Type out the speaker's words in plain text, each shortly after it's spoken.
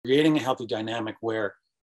Creating a healthy dynamic where,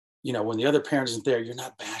 when the other parent isn't there, you're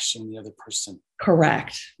not bashing the other person.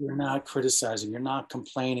 Correct. You're not criticizing. You're not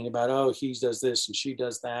complaining about, oh, he does this and she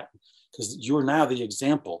does that, because you're now the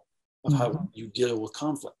example of how you deal with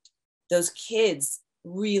conflict. Those kids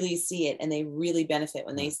really see it, and they really benefit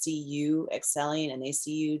when they see you excelling, and they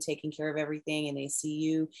see you taking care of everything, and they see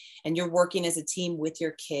you and you're working as a team with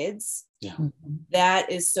your kids. Yeah.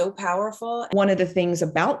 That is so powerful. One of the things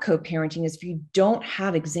about co-parenting is if you don't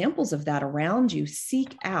have examples of that around you,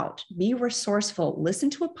 seek out, be resourceful,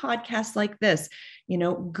 listen to a podcast like this,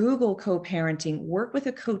 Google co-parenting, work with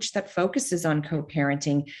a coach that focuses on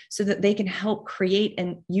co-parenting so that they can help create,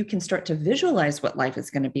 and you can start to visualize what life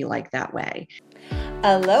is going to be like that way.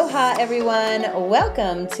 Aloha, everyone.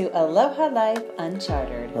 Welcome to Aloha Life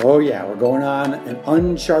Uncharted. Oh yeah, we're going on an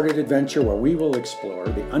uncharted adventure where we will explore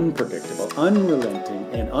the unpredictable, unrelenting,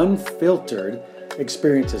 and unfiltered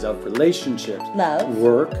experiences of relationships, love,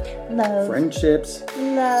 work, love, friendships,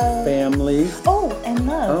 love, family. Oh, and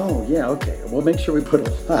love. Oh yeah, okay. We'll make sure we put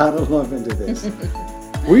a lot of love into this.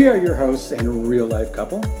 We are your hosts and a real-life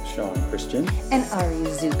couple, Shawn Christian and Ari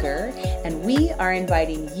Zucker, and we are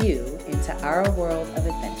inviting you into our world of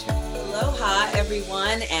adventure. Aloha,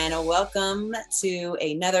 everyone, and welcome to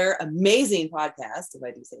another amazing podcast, if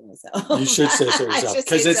I do say myself. You should say so yourself,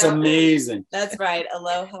 because it's amazing. That's right.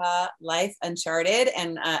 Aloha Life Uncharted.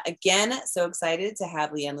 And again, so excited to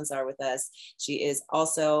have LeAnn Lazar with us. She is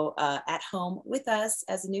also at home with us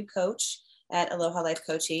as a new coach at Aloha Life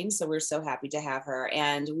Coaching. So we're so happy to have her.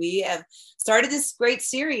 And we have started this great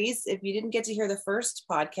series. If you didn't get to hear the first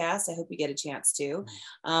podcast, I hope you get a chance to.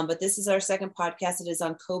 But this is our second podcast. It is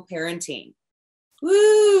on co-parenting.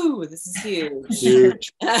 Woo! This is huge.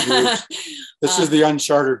 Huge. This is the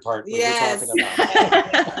uncharted part that we're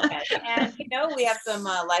talking about. And we have some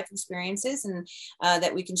life experiences and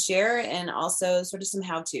that we can share, and also sort of some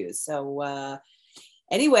how-tos. So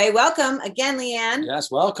anyway, welcome again, LeAnn.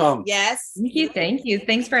 Yes, welcome. Yes. Thank you.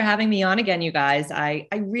 Thanks for having me on again, you guys. I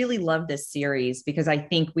really love this series because I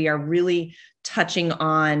think we are really touching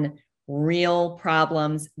on real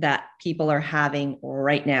problems that people are having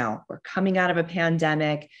right now. We're coming out of a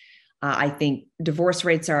pandemic. I think divorce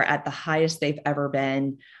rates are at the highest they've ever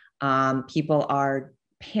been. People are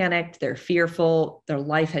panicked. They're fearful. Their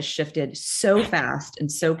life has shifted so fast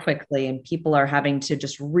and so quickly, and people are having to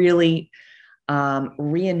just really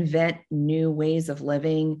reinvent new ways of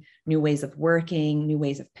living, new ways of working, new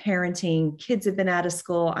ways of parenting. Kids have been out of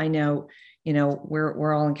school. I know,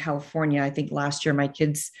 we're all in California. I think last year my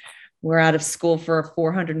kids were out of school for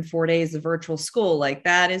 404 days of virtual school. Like,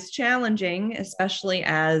 that is challenging, especially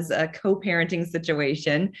as a co-parenting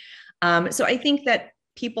situation. So I think that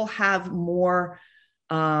people have more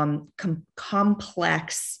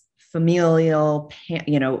complex familial,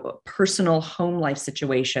 personal home life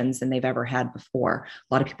situations than they've ever had before.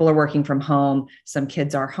 A lot of people are working from home. Some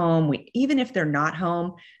kids are home. Even if they're not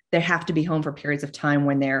home, they have to be home for periods of time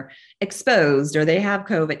when they're exposed or they have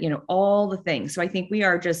COVID, all the things. So I think we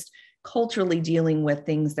are just culturally dealing with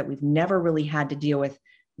things that we've never really had to deal with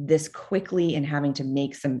this quickly, and having to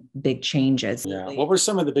make some big changes. Yeah. What were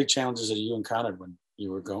some of the big challenges that you encountered when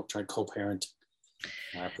you were trying to co-parent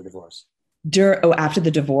after divorce? After the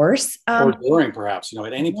divorce? Or during, perhaps,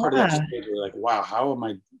 at any part of that stage, you're like, wow, how am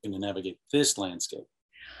I going to navigate this landscape?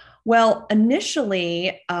 Well,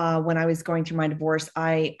 initially, when I was going through my divorce,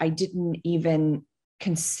 I didn't even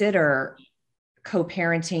consider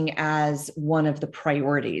co-parenting as one of the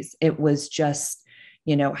priorities. It was just,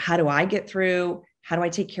 how do I get through? How do I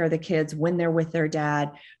take care of the kids when they're with their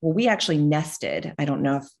dad? Well, we actually nested. I don't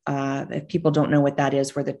know if people don't know what that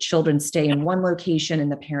is, where the children stay in one location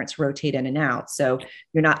and the parents rotate in and out. So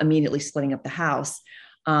you're not immediately splitting up the house.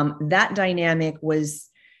 That dynamic was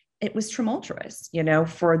tumultuous,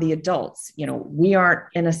 for the adults. We aren't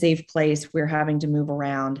in a safe place. We're having to move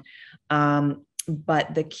around.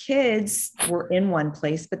 But the kids were in one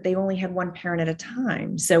place, but they only had one parent at a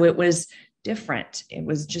time. So it was different. It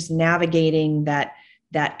was just navigating that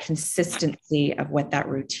consistency of what that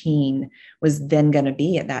routine was then going to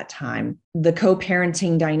be at that time. The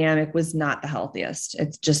co-parenting dynamic was not the healthiest.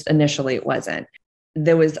 It's just initially it wasn't.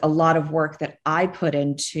 There was a lot of work that I put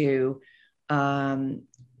into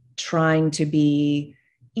trying to be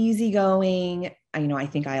easygoing. I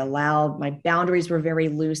think my boundaries were very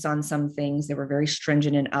loose on some things. They were very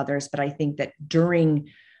stringent in others. But I think that during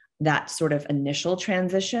that sort of initial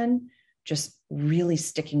transition, just really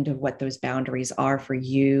sticking to what those boundaries are for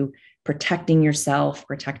you, protecting yourself,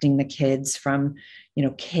 protecting the kids from,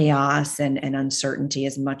 chaos and uncertainty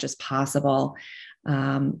as much as possible.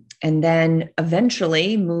 And then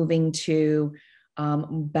eventually moving to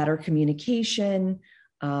better communication,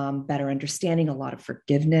 better understanding, a lot of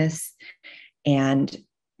forgiveness, and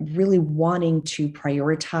really wanting to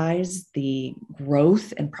prioritize the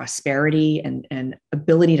growth and prosperity and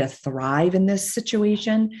ability to thrive in this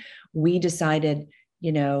situation, we decided,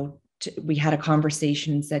 we had a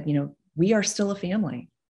conversation and said, we are still a family.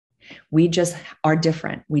 We just are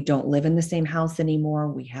different. We don't live in the same house anymore.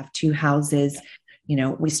 We have 2 houses.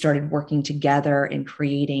 We started working together and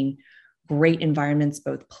creating great environments,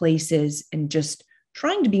 both places, and just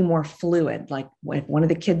trying to be more fluid. Like if one of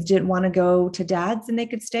the kids didn't want to go to dad's, and they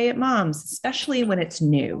could stay at mom's, especially when it's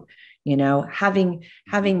new, having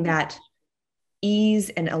that ease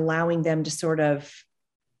and allowing them to sort of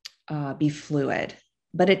be fluid.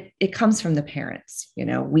 But it comes from the parents.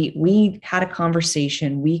 We had a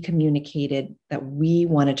conversation, we communicated that we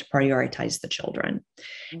wanted to prioritize the children.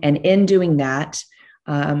 And in doing that,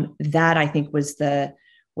 that I think was the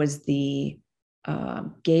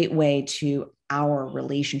gateway to our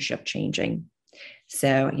relationship changing.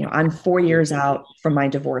 So, I'm 4 years out from my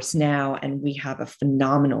divorce now, and we have a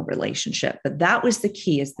phenomenal relationship. But that was the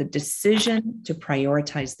key, is the decision to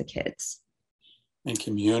prioritize the kids. And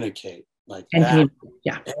communicate like that.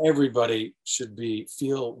 Everybody should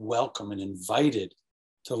feel welcome and invited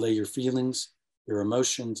to lay your feelings, your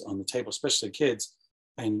emotions on the table, especially kids,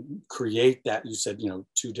 and create that. You said,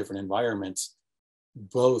 2 different environments,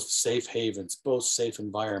 both safe havens, both safe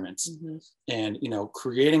environments, and,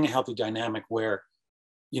 creating a healthy dynamic where,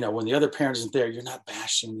 when the other parent isn't there, you're not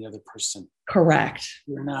bashing the other person. Correct.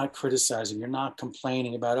 You're not criticizing. You're not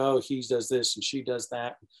complaining about, oh, he does this and she does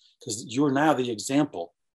that, because you're now the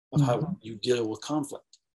example of how you deal with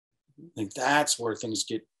conflict. I think that's where things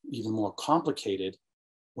get even more complicated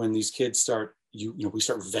when these kids start, we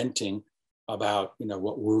start venting about,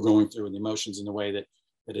 what we're going through and the emotions in a way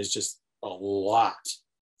that is just a lot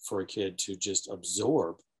for a kid to just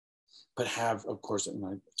absorb, but have, of course, and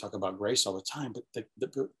I talk about grace all the time,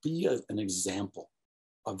 but be an example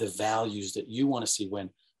of the values that you want to see when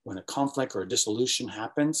a conflict or a dissolution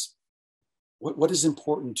happens. What is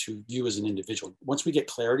important to you as an individual? Once we get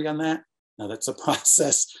clarity on that, now that's a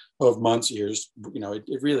process of months, years,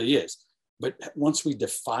 it really is. But once we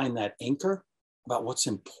define that anchor about what's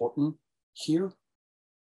important here,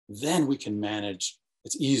 then we can manage.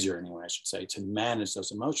 It's easier anyway, I should say, to manage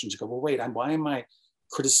those emotions. You go, well, wait, why am I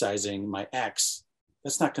criticizing my ex?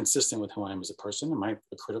 That's not consistent with who I am as a person. Am I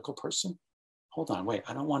a critical person? Hold on, wait,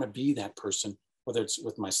 I don't want to be that person, whether it's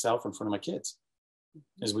with myself or in front of my kids.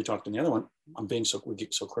 As we talked in the other one, we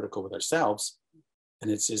get so critical with ourselves. And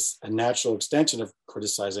it's just a natural extension of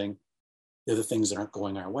criticizing the other things that aren't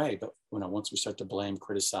going our way. But once we start to blame,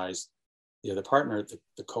 criticize the other partner,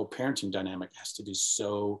 the co-parenting dynamic has to be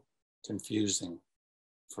so confusing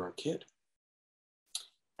for a kid.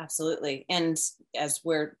 Absolutely. And as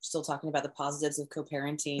we're still talking about the positives of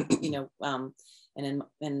co-parenting, and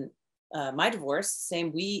in my divorce,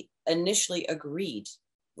 same, we initially agreed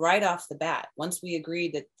right off the bat. Once we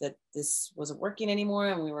agreed that this wasn't working anymore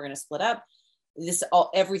and we were going to split up,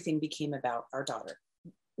 everything became about our daughter.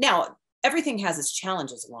 Now, everything has its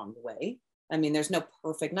challenges along the way. I mean, there's no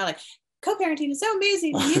perfect, not like co-parenting is so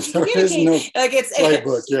amazing. You need to communicate. No,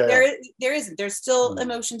 like there isn't. There's still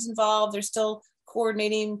emotions involved. There's still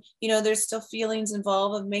coordinating. There's still feelings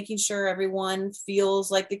involved of making sure everyone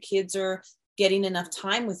feels like the kids are getting enough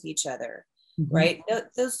time with each other. Right.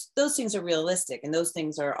 Those things are realistic. And those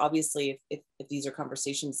things are obviously, if these are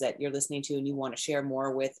conversations that you're listening to and you want to share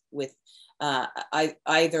more with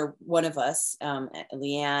either one of us,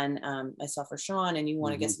 LeAnn, myself, or Shawn, and you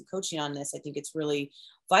want to get some coaching on this, I think it's really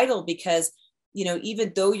vital because,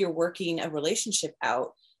 even though you're working a relationship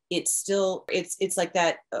out, it's still, it's like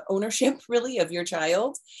that ownership really of your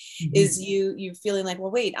child is you feeling like,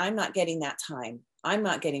 well, wait, I'm not getting that time. I'm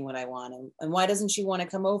not getting what I want. And why doesn't she want to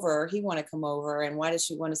come over or he want to come over? And why does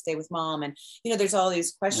she want to stay with mom? And, there's all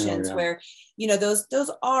these questions where,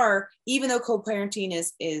 those are, even though co-parenting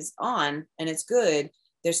is on and it's good,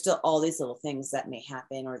 there's still all these little things that may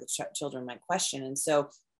happen or the children might question. And so,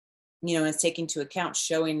 it's taking into account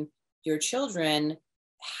showing your children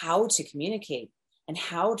how to communicate and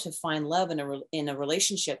how to find love in a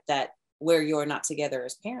relationship where you're not together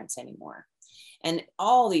as parents anymore. And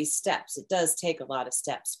all these steps, it does take a lot of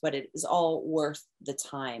steps, but it is all worth the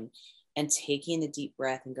time. And taking the deep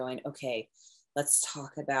breath and going, okay, let's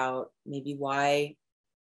talk about maybe why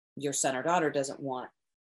your son or daughter doesn't want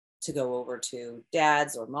to go over to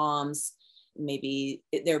dad's or mom's. Maybe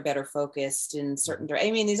they're better focused in certain,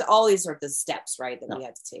 there's all these sort of steps, right, that we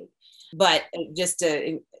had to take. But just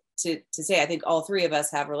to say, I think all 3 of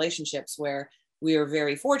us have relationships where we are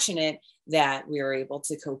very fortunate that we are able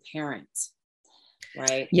to co-parent.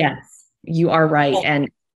 Right. Yes, you are right. And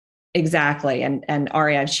Exactly. And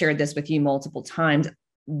Ari, I've shared this with you multiple times.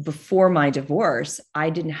 Before my divorce, I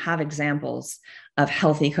didn't have examples of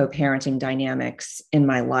healthy co-parenting dynamics in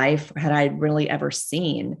my life had I really ever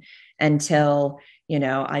seen until,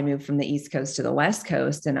 I moved from the East Coast to the West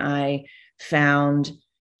Coast, and I found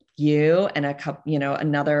you and a couple,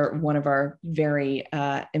 another one of our very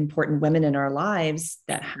important women in our lives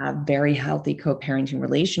that have very healthy co-parenting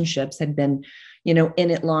relationships, had been, in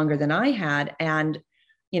it longer than I had. And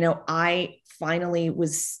I finally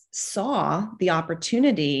saw the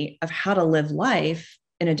opportunity of how to live life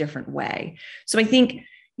in a different way. So I think,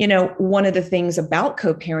 one of the things about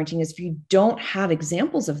co-parenting is if you don't have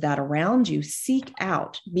examples of that around you, seek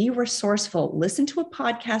out, be resourceful, listen to a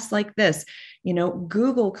podcast like this,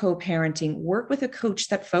 Google co-parenting, work with a coach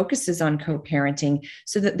that focuses on co-parenting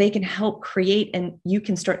so that they can help create, and you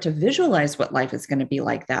can start to visualize what life is going to be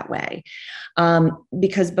like that way.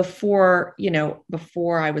 Because before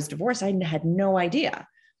I was divorced, I had no idea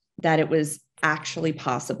that it was actually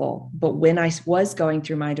possible. But when I was going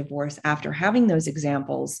through my divorce, after having those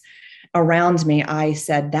examples around me, I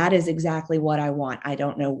said, that is exactly what I want. I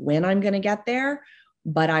don't know when I'm going to get there,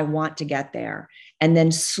 but I want to get there. And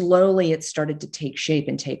then slowly it started to take shape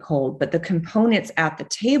and take hold. But the components at the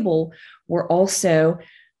table were also,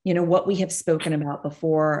 what we have spoken about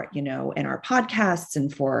before, in our podcasts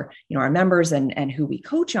and for, our members and who we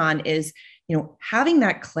coach on is, having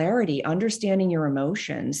that clarity, understanding your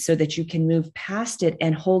emotions so that you can move past it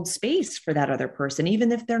and hold space for that other person,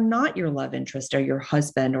 even if they're not your love interest or your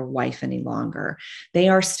husband or wife any longer. They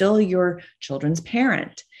are still your children's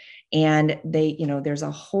parent. And there's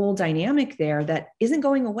a whole dynamic there that isn't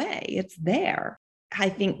going away. It's there. I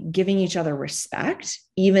think giving each other respect,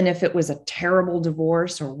 even if it was a terrible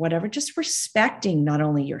divorce or whatever, just respecting not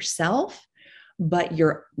only yourself, but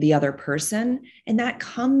the other person. And that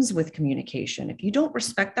comes with communication. If you don't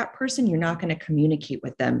respect that person, you're not going to communicate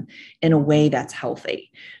with them in a way that's healthy.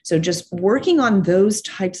 So just working on those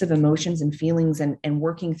types of emotions and feelings and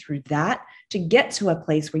working through that to get to a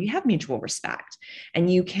place where you have mutual respect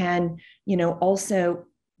and you can, also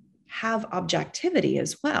have objectivity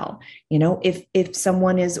as well. If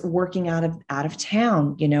someone is working out of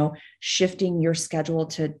town, shifting your schedule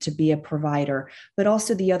to be a provider, but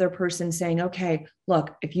also the other person saying, okay,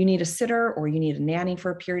 look, if you need a sitter or you need a nanny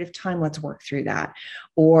for a period of time, let's work through that.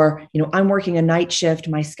 Or, I'm working a night shift.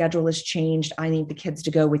 My schedule has changed. I need the kids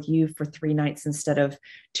to go with you for 3 nights instead of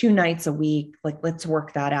 2 nights a week. Like, let's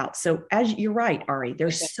work that out. So as you're right, Ari,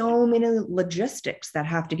 there's so many logistics that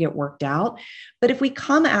have to get worked out. But if we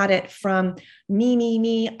come at it from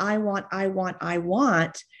me, I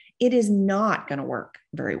want, it is not going to work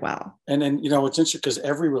very well. And then, it's interesting because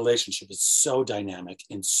every relationship is so dynamic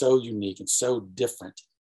and so unique and so different.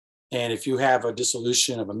 And if you have a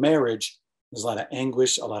dissolution of a marriage, there's a lot of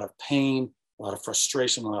anguish, a lot of pain, a lot of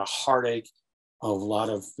frustration, a lot of heartache, a lot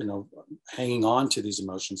of, hanging on to these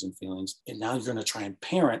emotions and feelings. And now you're going to try and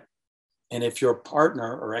parent. And if your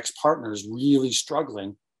partner or ex-partner is really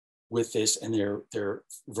struggling with this and they're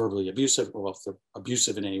verbally abusive, or if they're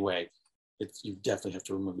abusive in any way, you definitely have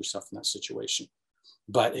to remove yourself from that situation.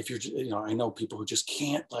 But if you're, I know people who just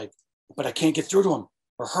can't, but I can't get through to him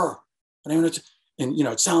or her. And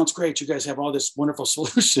it sounds great. You guys have all this wonderful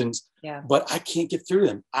solutions, but I can't get through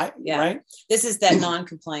them. Right? This is that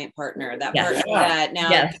non-compliant partner, that partner that now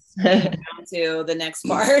down to the next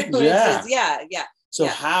part. So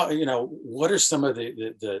how, what are some of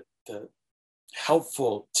the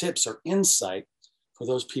helpful tips or insight for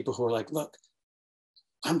those people who are like, look,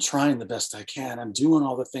 I'm trying the best I can. I'm doing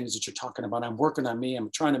all the things that you're talking about. I'm working on me.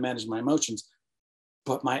 I'm trying to manage my emotions,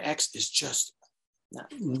 but my ex is just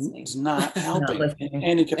not helping in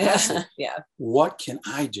any capacity. What can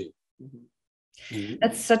I do? Mm-hmm.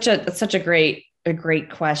 That's such a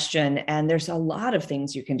great question. And there's a lot of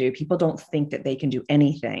things you can do. People don't think that they can do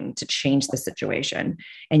anything to change the situation,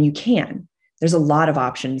 and you can. There's a lot of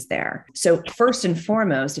options there. So first and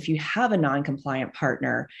foremost, if you have a non-compliant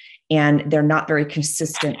partner and they're not very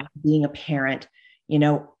consistent being a parent,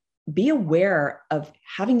 be aware of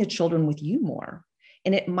having the children with you more.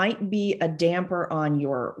 And it might be a damper on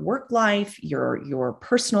your work life, your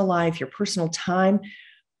personal life, your personal time,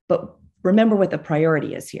 but remember what the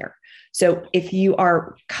priority is here. So if you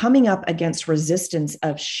are coming up against resistance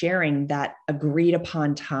of sharing that agreed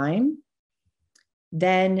upon time,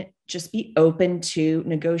 then just be open to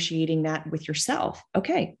negotiating that with yourself.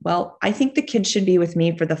 Okay, well, I think the kids should be with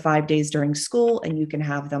me for the 5 days during school, and you can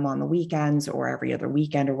have them on the weekends or every other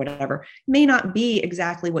weekend or whatever. It may not be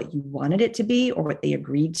exactly what you wanted it to be or what they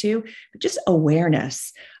agreed to, but just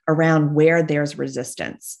awareness around where there's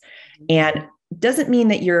resistance. And it doesn't mean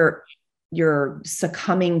that you're you're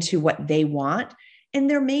succumbing to what they want. And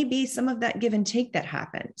there may be some of that give and take that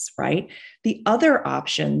happens, right? The other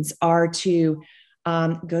options are to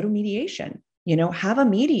go to mediation, have a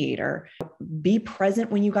mediator, be present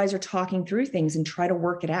when you guys are talking through things and try to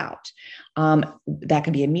work it out. That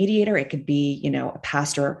could be a mediator. It could be, a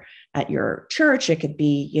pastor at your church. It could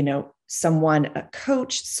be, someone, a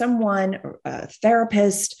coach, someone, a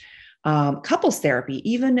therapist. Couples therapy,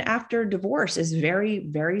 even after divorce, is very,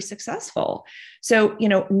 very successful. So,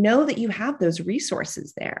 know that you have those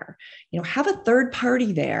resources there, have a third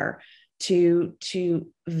party there to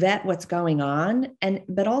vet what's going on,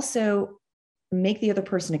 but also make the other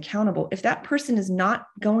person accountable. If that person is not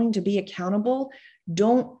going to be accountable,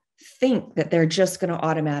 don't think that they're just going to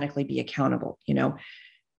automatically be accountable.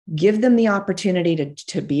 Give them the opportunity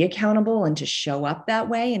to be accountable and to show up that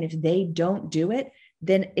way. And if they don't do it,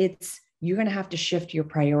 then you're going to have to shift your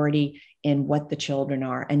priority in what the children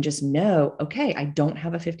are, and just know, okay, I don't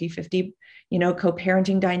have a 50-50,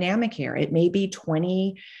 co-parenting dynamic here. It may be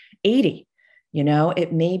 20-80,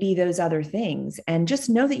 it may be those other things. And just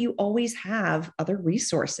know that you always have other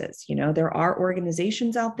resources. There are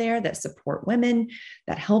organizations out there that support women,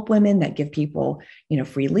 that help women, that give people,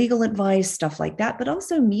 free legal advice, stuff like that. But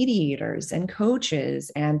also mediators and coaches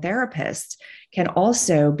and therapists can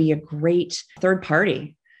also be a great third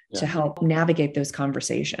party to help navigate those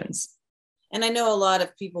conversations. And I know a lot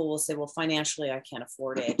of people will say, well, financially, I can't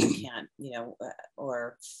afford it. I can't,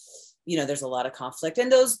 or, there's a lot of conflict.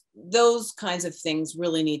 And those kinds of things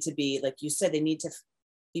really need to be, like you said, they need to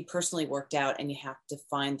be personally worked out, and you have to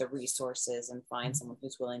find the resources and find someone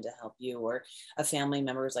who's willing to help you, or a family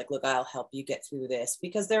member is like, look, I'll help you get through this,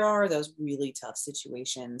 because there are those really tough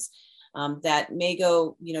situations that may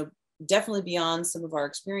go, definitely beyond some of our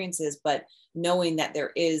experiences, but knowing that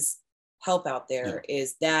there is help out there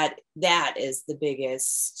is that is the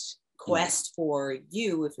biggest quest for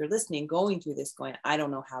you. If you're listening, going through this, I don't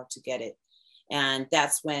know how to get it. And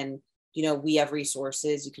that's when, we have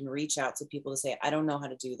resources. You can reach out to people to say, I don't know how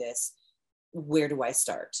to do this. Where do I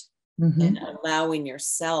start? And allowing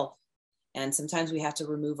yourself. And sometimes we have to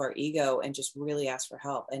remove our ego and just really ask for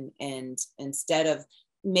help. And instead of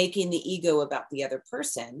making the ego about the other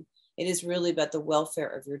person, it is really about the welfare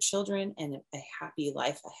of your children and a happy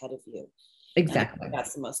life ahead of you. Exactly.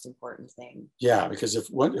 That's the most important thing. Yeah, because if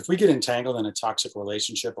we get entangled in a toxic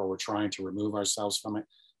relationship, or we're trying to remove ourselves from it,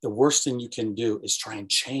 the worst thing you can do is try and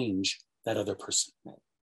change that other person.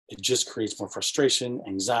 It just creates more frustration,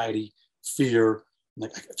 anxiety, fear.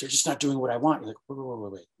 Like, they're just not doing what I want. You're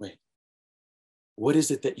like, wait. What is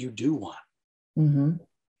it that you do want? Well,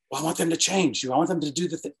 I want them to change. I want them to do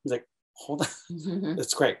the thing. Like, hold on.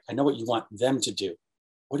 That's great. I know what you want them to do.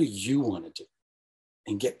 What do you want to do?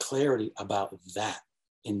 And get clarity about that,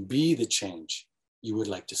 and be the change you would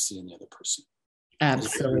like to see in the other person.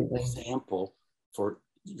 Absolutely. An example for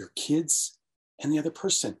your kids and the other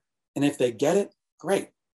person. And if they get it, great.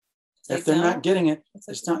 If they're not getting it,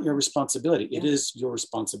 it's not your responsibility. It is your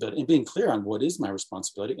responsibility. And being clear on what is my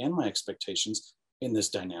responsibility and my expectations in this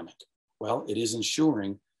dynamic. Well, it is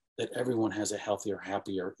ensuring that everyone has a healthier,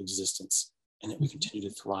 happier existence, and that we continue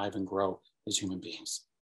to thrive and grow as human beings.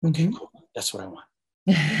 Okay, cool. That's what I want.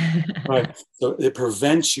 Right. So it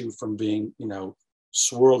prevents you from being,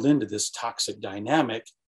 swirled into this toxic dynamic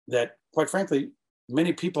that, quite frankly,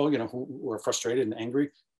 many people, who are frustrated and angry,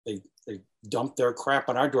 they dump their crap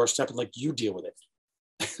on our doorstep and like, you deal with it.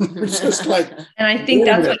 It's just like, and I think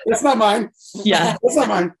it's not mine. Yeah. It's not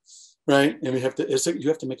mine. Right. And you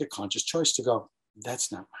have to make a conscious choice to go,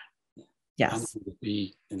 that's not mine. Yes. I'm going to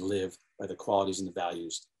be and live by the qualities and the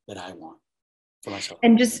values that I want for myself.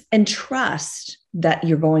 And trust that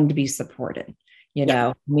you're going to be supported.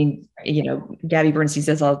 I mean, Gabby Bernstein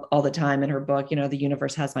says all the time in her book, the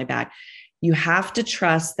universe has my back. You have to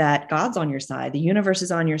trust that God's on your side. The universe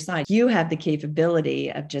is on your side. You have the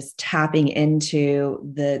capability of just tapping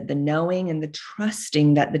into the knowing and the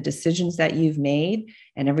trusting that the decisions that you've made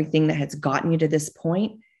and everything that has gotten you to this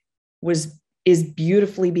point is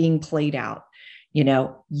beautifully being played out.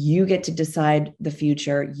 You get to decide the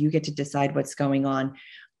future. You get to decide what's going on,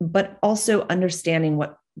 but also understanding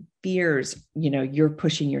what fears, you're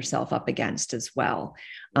pushing yourself up against as well.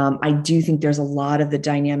 I do think there's a lot of the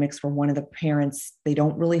dynamics where one of the parents, they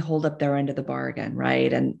don't really hold up their end of the bargain.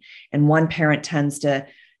 Right. And one parent tends to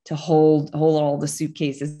hold all the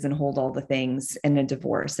suitcases and hold all the things in a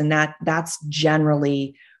divorce. And that's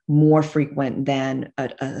generally more frequent than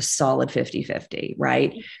a solid 50-50,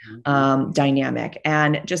 right? Dynamic,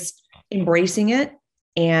 and just embracing it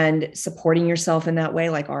and supporting yourself in that way.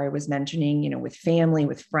 Like Ari was mentioning, with family,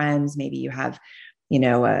 with friends, maybe you have,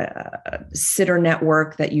 a sitter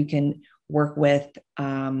network that you can work with,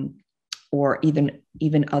 or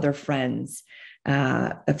even other friends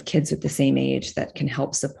of kids with the same age that can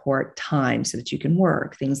help support time so that you can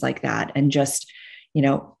work, things like that. And just,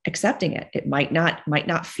 accepting it. It might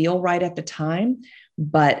not feel right at the time,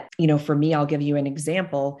 but, for me, I'll give you an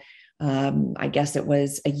example. I guess it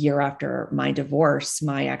was a year after my divorce,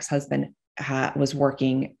 my ex-husband was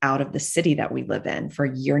working out of the city that we live in for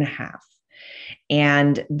a year and a half.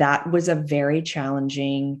 And that was a very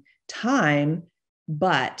challenging time,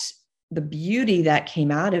 but the beauty that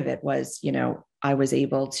came out of it was, I was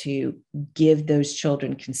able to give those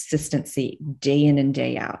children consistency day in and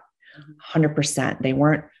day out, 100%. They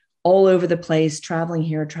weren't all over the place, traveling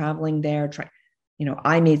here, traveling there.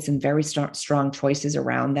 I made some very strong choices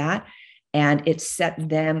around that. And it set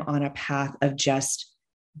them on a path of just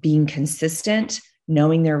being consistent,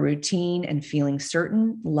 knowing their routine and feeling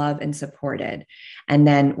certain, loved and supported. And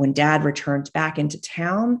then when Dad returned back into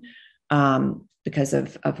town because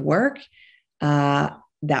of work,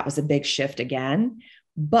 that was a big shift again.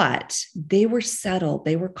 But they were settled.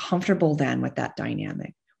 They were comfortable then with that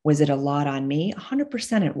dynamic. Was it a lot on me?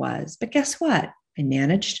 100% it was. But guess what? I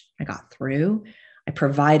managed. I got through. I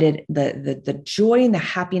provided the joy and the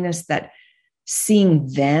happiness that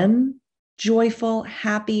seeing them joyful,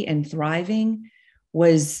 happy, and thriving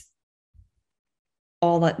was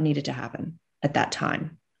all that needed to happen at that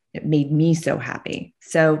time. It made me so happy.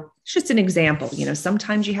 So it's just an example.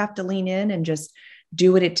 Sometimes you have to lean in and just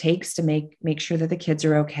do what it takes to make sure that the kids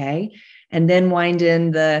are okay, and then wind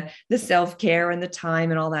in the self-care and the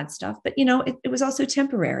time and all that stuff. But, it was also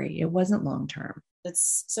temporary. It wasn't long-term.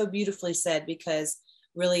 That's so beautifully said, because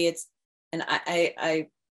really and I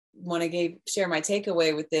want to share my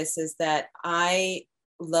takeaway with this is that I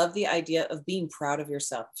love the idea of being proud of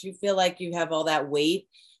yourself. If you feel like you have all that weight,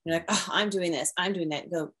 you're like, oh, I'm doing this, I'm doing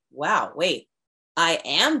that. Go, wow, wait, I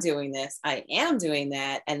am doing this, I am doing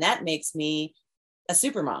that. And that makes me a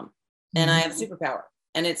super mom, and I have a superpower.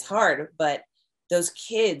 And it's hard, but those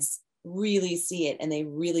kids really see it, and they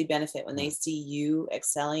really benefit when they see you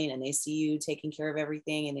excelling, and they see you taking care of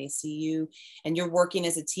everything, and they see you and you're working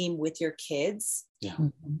as a team with your kids. Yeah.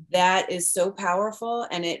 That is so powerful.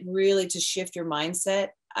 And it really, to shift your mindset,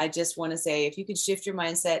 I just want to say, if you could shift your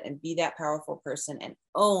mindset and be that powerful person and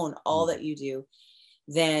own all that you do,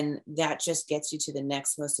 then that just gets you to the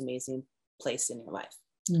next most amazing place in your life.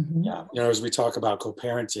 Yeah. As we talk about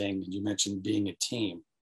co-parenting, and you mentioned being a team,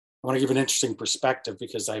 I want to give an interesting perspective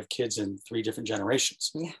because I have kids in 3 different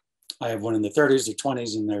generations. Yeah. I have one in their 30s, their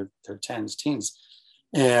 20s, and their 10s, teens.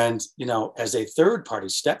 And, as a third party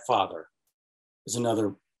stepfather is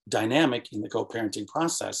another dynamic in the co-parenting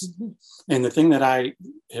process. And the thing that I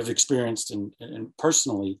have experienced and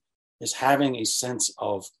personally is having a sense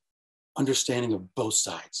of understanding of both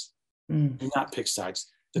sides. Do not pick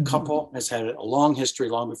sides. The couple has had a long history,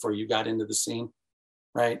 long before you got into the scene,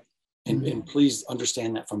 right? And please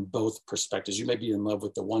understand that from both perspectives. You may be in love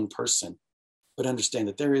with the one person, but understand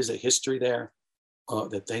that there is a history there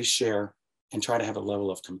that they share, and try to have a level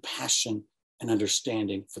of compassion and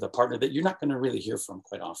understanding for the partner that you're not going to really hear from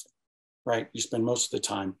quite often, right? You spend most of the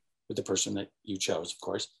time with the person that you chose, of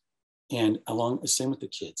course, and the same with the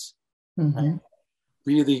kids, right?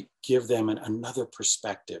 Really give them another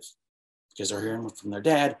perspective, because they're hearing from their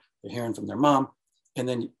dad, they're hearing from their mom, and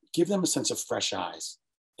then give them a sense of fresh eyes,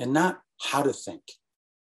 and not how to think,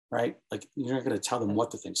 right? Like, you're not going to tell them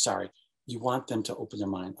what to think. Sorry. You want them to open their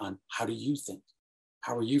mind on, how do you think?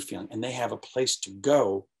 How are you feeling? And they have a place to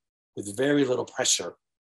go with very little pressure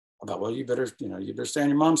about, well, you better stay on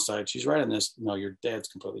your mom's side. She's right on this. No, your dad's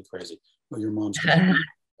completely crazy. Well, your mom's completely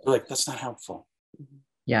like, that's not helpful.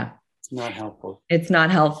 Yeah. It's not helpful. It's not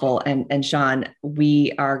helpful. And Shawn,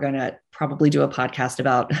 we are going to probably do a podcast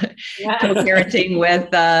about co-parenting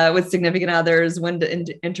with significant others, when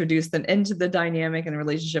to introduce them into the dynamic and the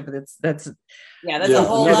relationship. That's a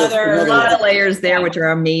whole other a lot of layers there, which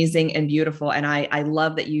are amazing and beautiful. And I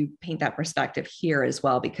love that you paint that perspective here as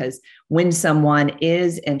well, because when someone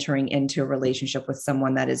is entering into a relationship with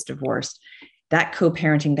someone that is divorced, that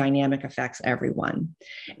co-parenting dynamic affects everyone.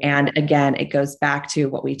 And again, it goes back to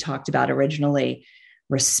what we talked about originally: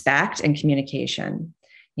 respect and communication.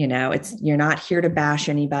 You're not here to bash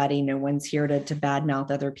anybody. No one's here to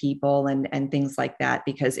badmouth other people and things like that.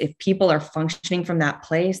 Because if people are functioning from that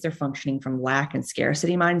place, they're functioning from lack and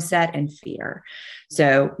scarcity mindset and fear.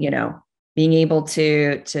 So, being able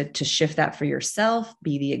to shift that for yourself,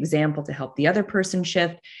 be the example to help the other person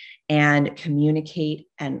shift, and communicate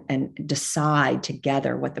and decide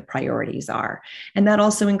together what the priorities are. And that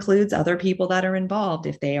also includes other people that are involved,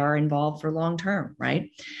 if they are involved for long-term,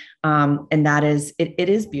 right? And that is, it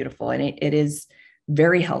is beautiful, and it is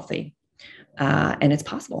very healthy. And it's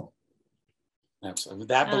possible. Absolutely.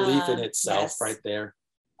 That belief in itself yes. right there,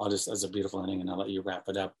 that's a beautiful ending, and I'll let you wrap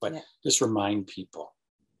it up. But just remind people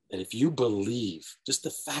that if you believe, just the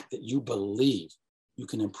fact that you believe you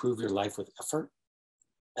can improve your life with effort,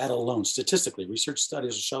 that alone, statistically, research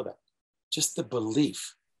studies will show that. Just the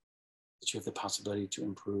belief that you have the possibility to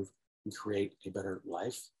improve and create a better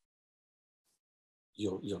life,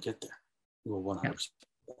 you'll get there. You will 100%.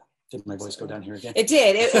 Did my voice go down here again? It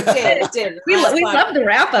did. It did. We love the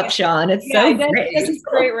wrap up, Shawn. It's so great. This is a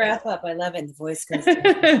great wrap up. I love it. The voice goes down.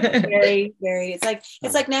 Very, very. It's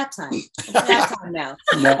like nap time. It's nap time now.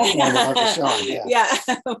 Nap time with Uncle Shawn. Yeah.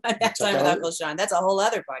 Nap time with Uncle Shawn. That's a whole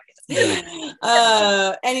other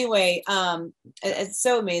podcast. Anyway, it's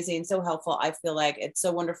so amazing, so helpful. I feel like it's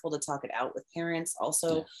so wonderful to talk it out with parents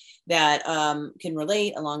also that can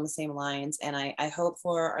relate along the same lines. And I hope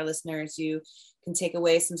for our listeners, you can take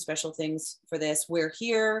away some special things for this. We're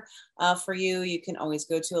here for you. You can always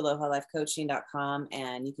go to alohalifecoaching.com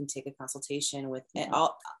and you can take a consultation with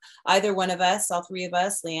either one of us, all three of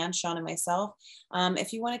us, LeAnn, Shawn, and myself,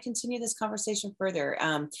 if you want to continue this conversation further.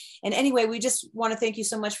 And anyway, we just want to thank you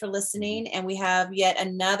so much for listening. And we have yet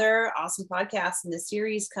another awesome podcast in this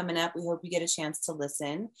series coming up. We hope you get a chance to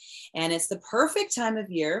listen. And it's the perfect time of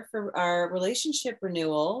year for our relationship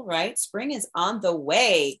renewal, right? Spring is on the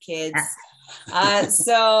way, kids.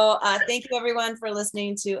 So thank you everyone for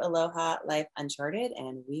listening to Aloha Life Uncharted,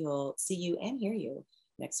 and we will see you and hear you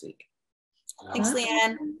next week. Thanks,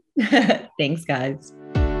 LeAnn. Thanks, guys.